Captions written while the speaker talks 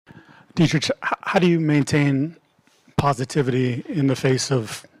Deatrich, how do you maintain positivity in the face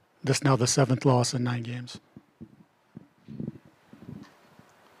of this now the 7th loss in 9 games?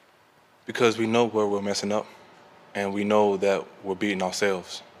 Because we know where we're messing up, and we know that we're beating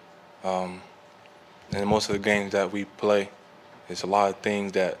ourselves. And most of the games that we play, it's a lot of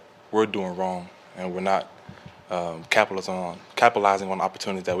things that we're doing wrong, and we're not capitalizing on the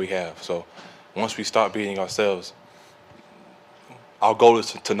opportunities that we have. So once we start beating ourselves, our goal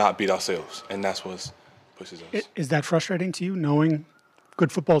is to not beat ourselves, and that's what pushes us. Is that frustrating to you, knowing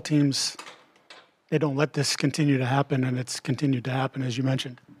good football teams, they don't let this continue to happen, and it's continued to happen, as you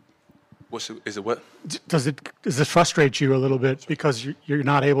mentioned? Is it what? Does this frustrate you a little bit because you're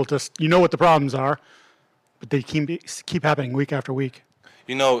not able to, you know what the problems are, but they keep happening week after week?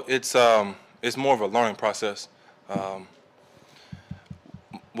 You know, it's more of a learning process.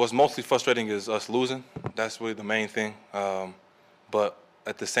 What's mostly frustrating is us losing. That's really the main thing. But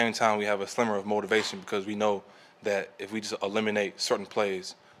at the same time, we have a slimmer of motivation because we know that if we just eliminate certain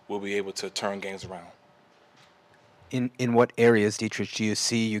plays, we'll be able to turn games around. In what areas, Deatrich, do you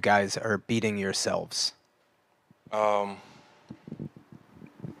see you guys are beating yourselves? I'll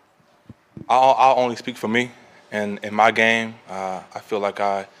only speak for me. And in my game, I feel like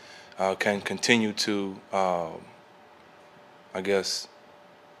I can continue to, I guess,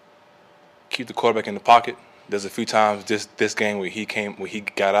 keep the quarterback in the pocket. There's a few times this game where he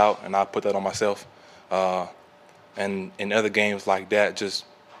got out, and I put that on myself. And in other games like that, just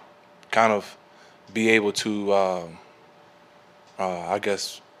kind of be able to, I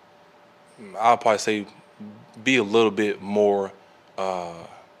guess, I'll probably say, be a little bit more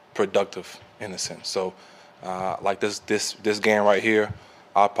productive in a sense. So, like this game right here,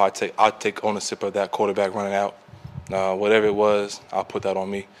 I'll take ownership of that quarterback running out. Whatever it was, I'll put that on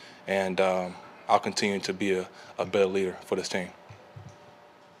me, and I'll continue to be a better leader for this team.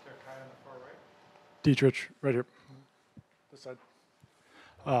 Deatrich, right here. This side.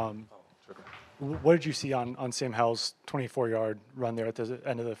 What did you see on Sam Howell's 24-yard run there at the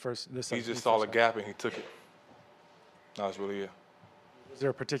end of the first? He just saw the gap and he took it. That was really it. Was there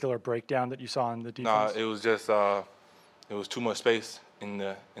a particular breakdown that you saw in the Nah, defense? it was just it was too much space in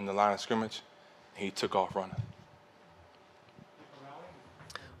the line of scrimmage. He took off running.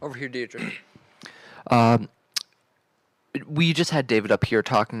 Over here, Deatrich. We just had David up here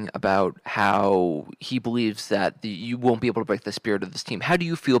talking about how he believes that you won't be able to break the spirit of this team. How do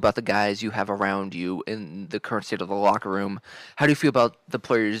you feel about the guys you have around you in the current state of the locker room? How do you feel about the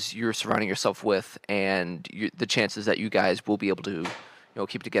players you're surrounding yourself with and the chances that you guys will be able to,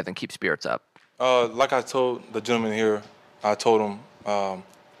 keep together and keep spirits up? Like I told the gentleman here, I told him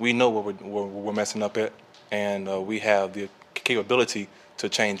we know where we're messing up at, and we have the capability to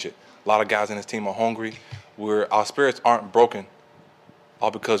change it. A lot of guys in this team are hungry. Our spirits aren't broken all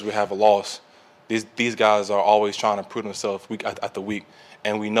because we have a loss. These guys are always trying to prove themselves week after week,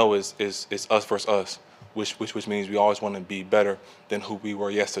 and we know it's us versus us, which means we always want to be better than who we were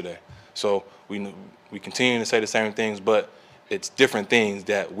yesterday. So we continue to say the same things, but it's different things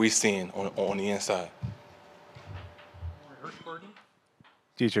that we're seeing on the inside.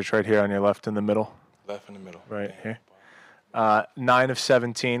 Deatrich, right here on your left in the middle. Left in the middle. Right here. 9 of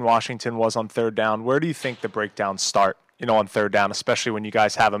 17, Washington was on third down. Where do you think the breakdowns start, on third down, especially when you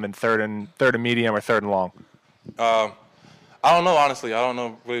guys have them in third and medium or third and long? I don't know, honestly. I don't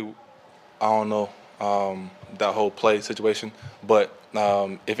know really. I don't know that whole play situation. But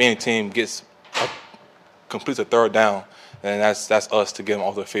if any team completes a third down, then that's us to get them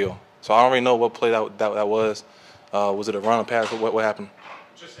off the field. So I don't really know what play that was. Was it a run or pass? What happened?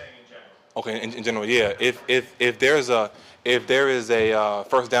 Just saying in general. Okay, in general, yeah. If there is a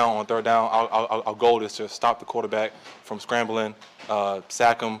first down on third down, our goal is to stop the quarterback from scrambling,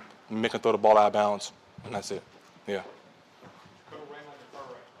 sack him, make him throw the ball out of bounds, and that's it. Yeah.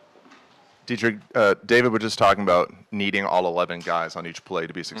 Deatrich, David was just talking about needing all 11 guys on each play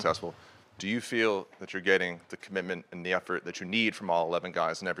to be successful. Do you feel that you're getting the commitment and the effort that you need from all 11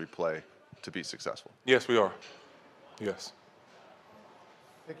 guys in every play to be successful? Yes, we are. Yes.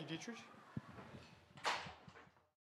 Thank you, Deatrich.